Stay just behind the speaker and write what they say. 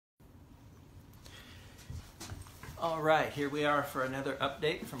All right, here we are for another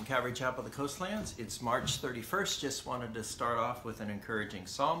update from Calvary Chapel, the Coastlands. It's March 31st. Just wanted to start off with an encouraging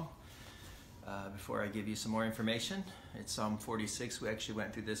psalm before I give you some more information. It's Psalm 46. We actually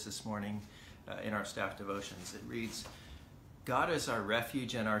went through this morning in our staff devotions. It reads, God is our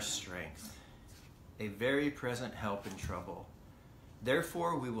refuge and our strength, a very present help in trouble.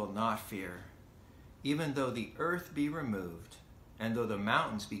 Therefore we will not fear, even though the earth be removed, and though the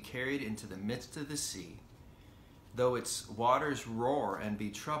mountains be carried into the midst of the sea, though its waters roar and be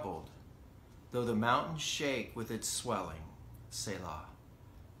troubled, though the mountains shake with its swelling. Selah.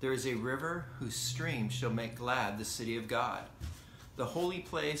 There is a river whose stream shall make glad the city of God, the holy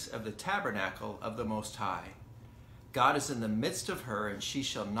place of the tabernacle of the Most High. God is in the midst of her, and she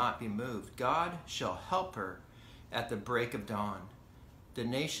shall not be moved. God shall help her at the break of dawn. The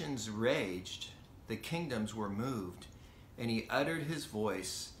nations raged, the kingdoms were moved, and he uttered his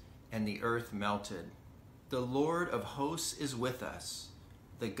voice, and the earth melted. The Lord of hosts is with us.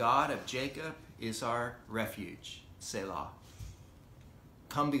 The God of Jacob is our refuge. Selah.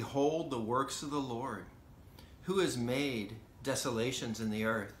 Come behold the works of the Lord, who has made desolations in the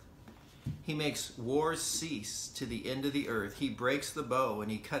earth. He makes wars cease to the end of the earth. He breaks the bow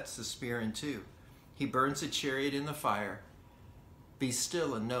and he cuts the spear in two. He burns a chariot in the fire. Be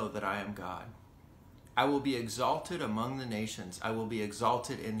still and know that I am God. I will be exalted among the nations. I will be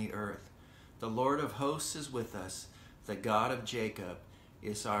exalted in the earth. The Lord of hosts is with us. The God of Jacob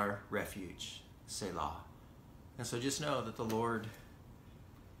is our refuge. Selah. And so just know that the Lord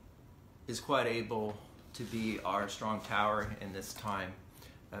is quite able to be our strong tower in this time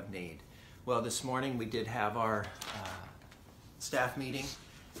of need. Well, this morning we did have our staff meeting,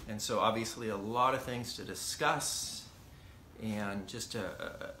 and so obviously a lot of things to discuss, and just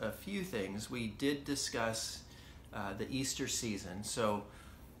a few things. We did discuss the Easter season. So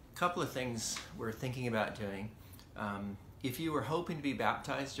a couple of things we're thinking about doing. If you were hoping to be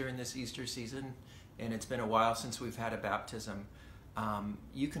baptized during this Easter season, and it's been a while since we've had a baptism,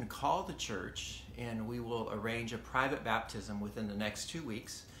 you can call the church and we will arrange a private baptism within the next 2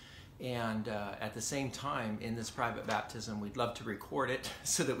 weeks. And at the same time, in this private baptism, we'd love to record it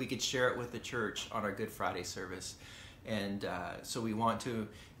so that we could share it with the church on our Good Friday service. And so we want to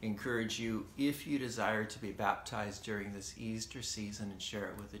encourage you, if you desire to be baptized during this Easter season and share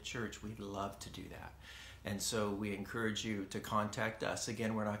it with the church, we'd love to do that. And so we encourage you to contact us.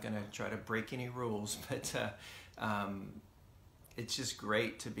 Again, we're not going to try to break any rules, but it's just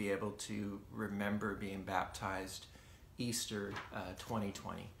great to be able to remember being baptized Easter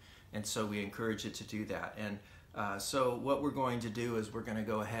 2020. And so we encourage you to do that. And so what we're going to do is we're going to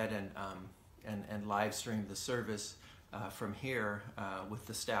go ahead and live stream the service from here with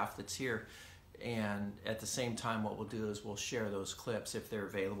the staff that's here. And at the same time, what we'll do is we'll share those clips if they're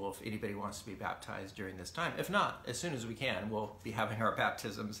available, if anybody wants to be baptized during this time. If not, as soon as we can, we'll be having our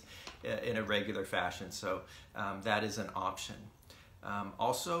baptisms in a regular fashion. So that is an option.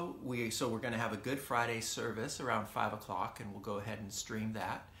 Also, we're going to have a Good Friday service around 5 o'clock, and we'll go ahead and stream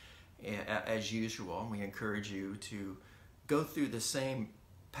that as usual. We encourage you to go through the same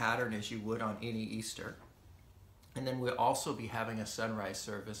pattern as you would on any Easter. And then we'll also be having a sunrise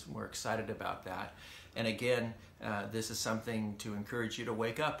service, and we're excited about that. And again, this is something to encourage you to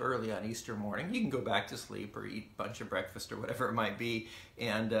wake up early on Easter morning. You can go back to sleep or eat a bunch of breakfast or whatever it might be,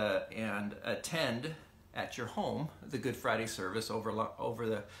 and attend at your home the Good Friday service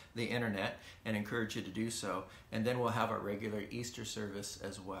over the internet, and encourage you to do so. And then we'll have our regular Easter service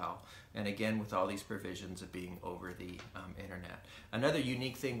as well. And again, with all these provisions of being over the internet. Another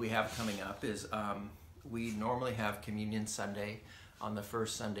unique thing we have coming up is we normally have Communion Sunday on the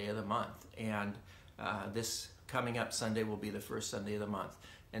first Sunday of the month. And this coming up Sunday will be the first Sunday of the month.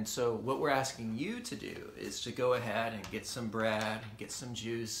 And so what we're asking you to do is to go ahead and get some bread, get some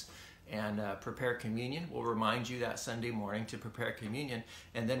juice, and prepare communion. We'll remind you that Sunday morning to prepare communion,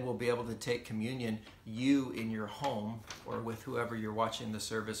 and then we'll be able to take communion, you in your home or with whoever you're watching the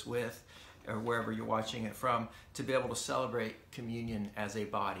service with, or wherever you're watching it from, to be able to celebrate communion as a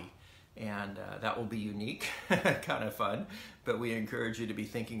body. And that will be unique, kind of fun, but we encourage you to be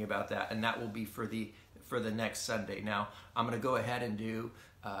thinking about that, and that will be for the next Sunday. Now, I'm going to go ahead and do,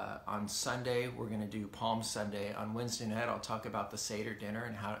 on Sunday, we're going to do Palm Sunday. On Wednesday night, I'll talk about the Seder dinner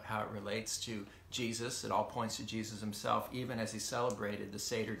and how it relates to Jesus. It all points to Jesus himself, even as he celebrated the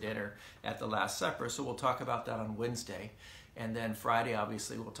Seder dinner at the Last Supper. So we'll talk about that on Wednesday. And then Friday,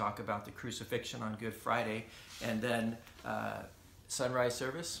 obviously, we'll talk about the crucifixion on Good Friday. And then sunrise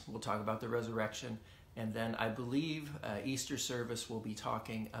service, we'll talk about the resurrection. And then I believe Easter service will be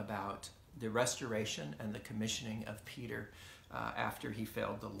talking about the restoration and the commissioning of Peter after he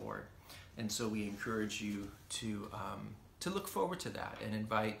failed the Lord. And so we encourage you to look forward to that and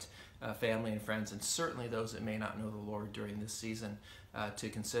invite family and friends, and certainly those that may not know the Lord during this season, to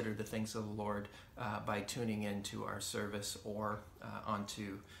consider the things of the Lord by tuning into our service or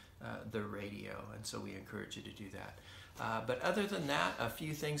onto the radio. And so we encourage you to do that. But other than that, a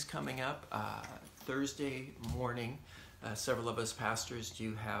few things coming up. Thursday morning, several of us pastors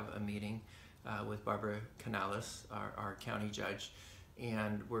do have a meeting with Barbara Canales, our county judge,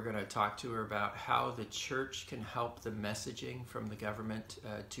 and we're going to talk to her about how the church can help the messaging from the government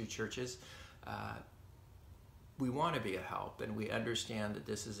to churches. We want to be a help, and we understand that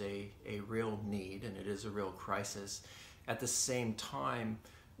this is a real need and it is a real crisis. At the same time,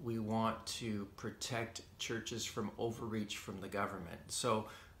 we want to protect churches from overreach from the government. So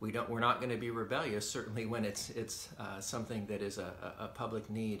we're not going to be rebellious, certainly when it's something that is a public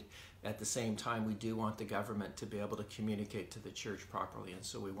need. At the same time, we do want the government to be able to communicate to the church properly, and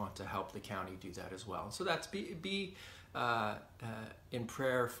so we want to help the county do that as well. So that's be in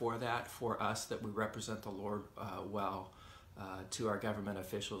prayer for that, for us, that we represent the Lord well to our government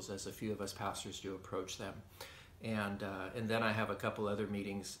officials, as a few of us pastors do approach them. And then I have a couple other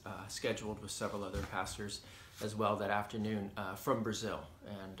meetings scheduled with several other pastors as well that afternoon from Brazil.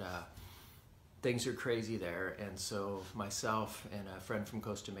 And things are crazy there. And so myself and a friend from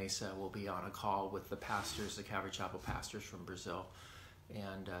Costa Mesa will be on a call with the pastors, the Calvary Chapel pastors from Brazil,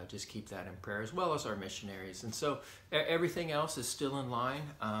 and just keep that in prayer, as well as our missionaries. And so everything else is still in line.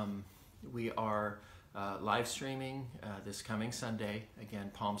 We are live streaming this coming Sunday,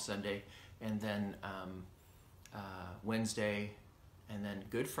 again, Palm Sunday, and then Wednesday, and then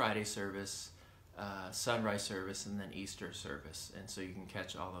Good Friday service, sunrise service, and then Easter service. And so you can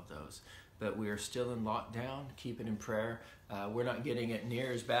catch all of those. But we are still in lockdown. Keep it in prayer. We're not getting it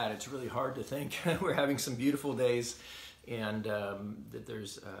near as bad. It's really hard to think. We're having some beautiful days, and that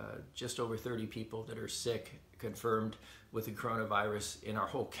there's just over 30 people that are sick, confirmed with the coronavirus in our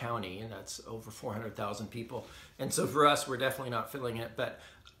whole county, and that's over 400,000 people. And so for us, we're definitely not feeling it. But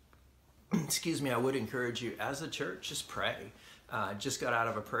excuse me, I would encourage you as a church, just pray. Just got out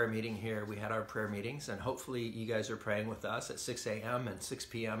of a prayer meeting here. We had our prayer meetings, and hopefully you guys are praying with us at 6 a.m. and 6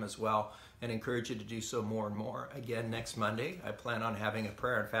 p.m. as well, and encourage you to do so more and more. Again, next Monday, I plan on having a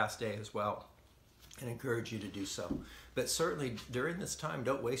prayer and fast day as well, and encourage you to do so. But certainly during this time,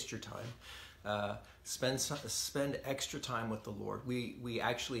 don't waste your time. Spend extra time with the Lord. We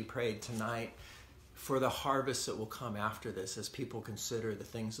actually prayed tonight for the harvest that will come after this, as people consider the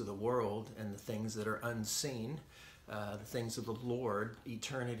things of the world and the things that are unseen, the things of the Lord,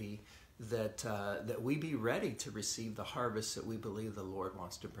 eternity, that we be ready to receive the harvest that we believe the Lord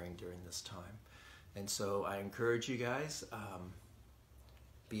wants to bring during this time. And so I encourage you guys,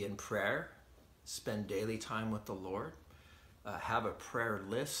 be in prayer, spend daily time with the Lord, have a prayer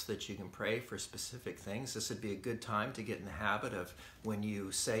list that you can pray for specific things. This would be a good time to get in the habit of, when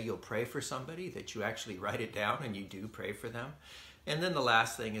you say you'll pray for somebody, that you actually write it down and you do pray for them. And then the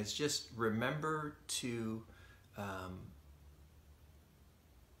last thing is just remember to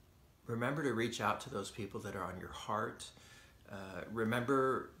reach out to those people that are on your heart.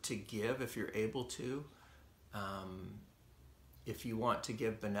 Remember to give if you're able to. If you want to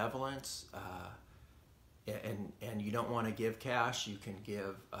give benevolence, and you don't want to give cash, you can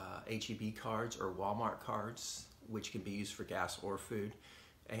give HEB cards or Walmart cards, which can be used for gas or food.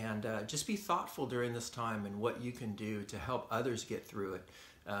 And just be thoughtful during this time and what you can do to help others get through it.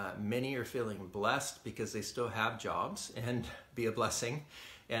 Many are feeling blessed because they still have jobs and be a blessing,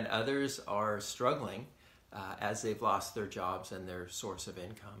 and others are struggling as they've lost their jobs and their source of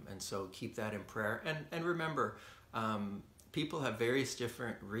income. And so keep that in prayer. And remember, people have various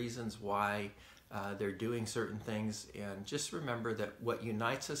different reasons why they're doing certain things, and just remember that what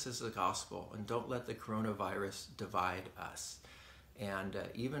unites us is the gospel, and don't let the coronavirus divide us. And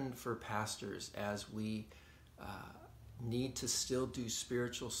even for pastors, as we need to still do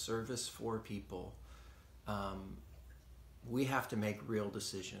spiritual service for people, we have to make real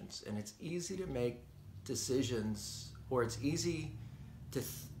decisions. And it's easy to make decisions, or it's easy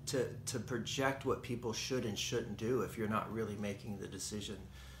to project what people should and shouldn't do if you're not really making the decision.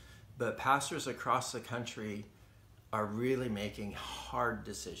 But pastors across the country are really making hard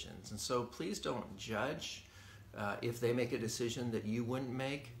decisions. And so please don't judge if they make a decision that you wouldn't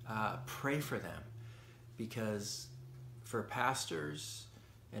make. Pray for them, because for pastors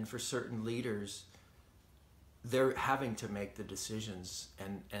and for certain leaders, they're having to make the decisions,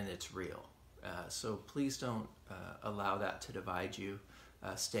 and it's real. So please don't allow that to divide you.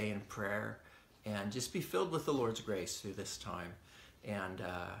 Stay in prayer and just be filled with the Lord's grace through this time. And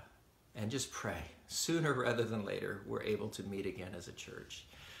and just pray. Sooner rather than later, we're able to meet again as a church,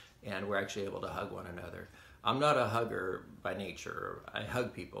 and we're actually able to hug one another. I'm not a hugger by nature. I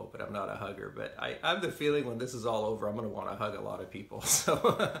hug people, but I'm not a hugger. But I have the feeling when this is all over, I'm going to want to hug a lot of people.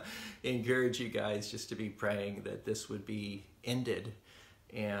 So encourage you guys just to be praying that this would be ended,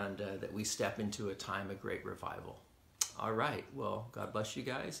 and that we step into a time of great revival. All right. Well, God bless you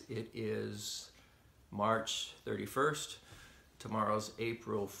guys. It is March 31st. Tomorrow's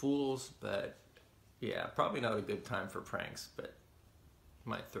April Fool's, but yeah, probably not a good time for pranks, but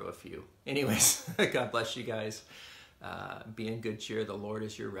might throw a few. Anyways, God bless you guys. Be in good cheer. The Lord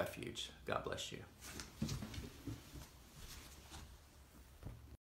is your refuge. God bless you.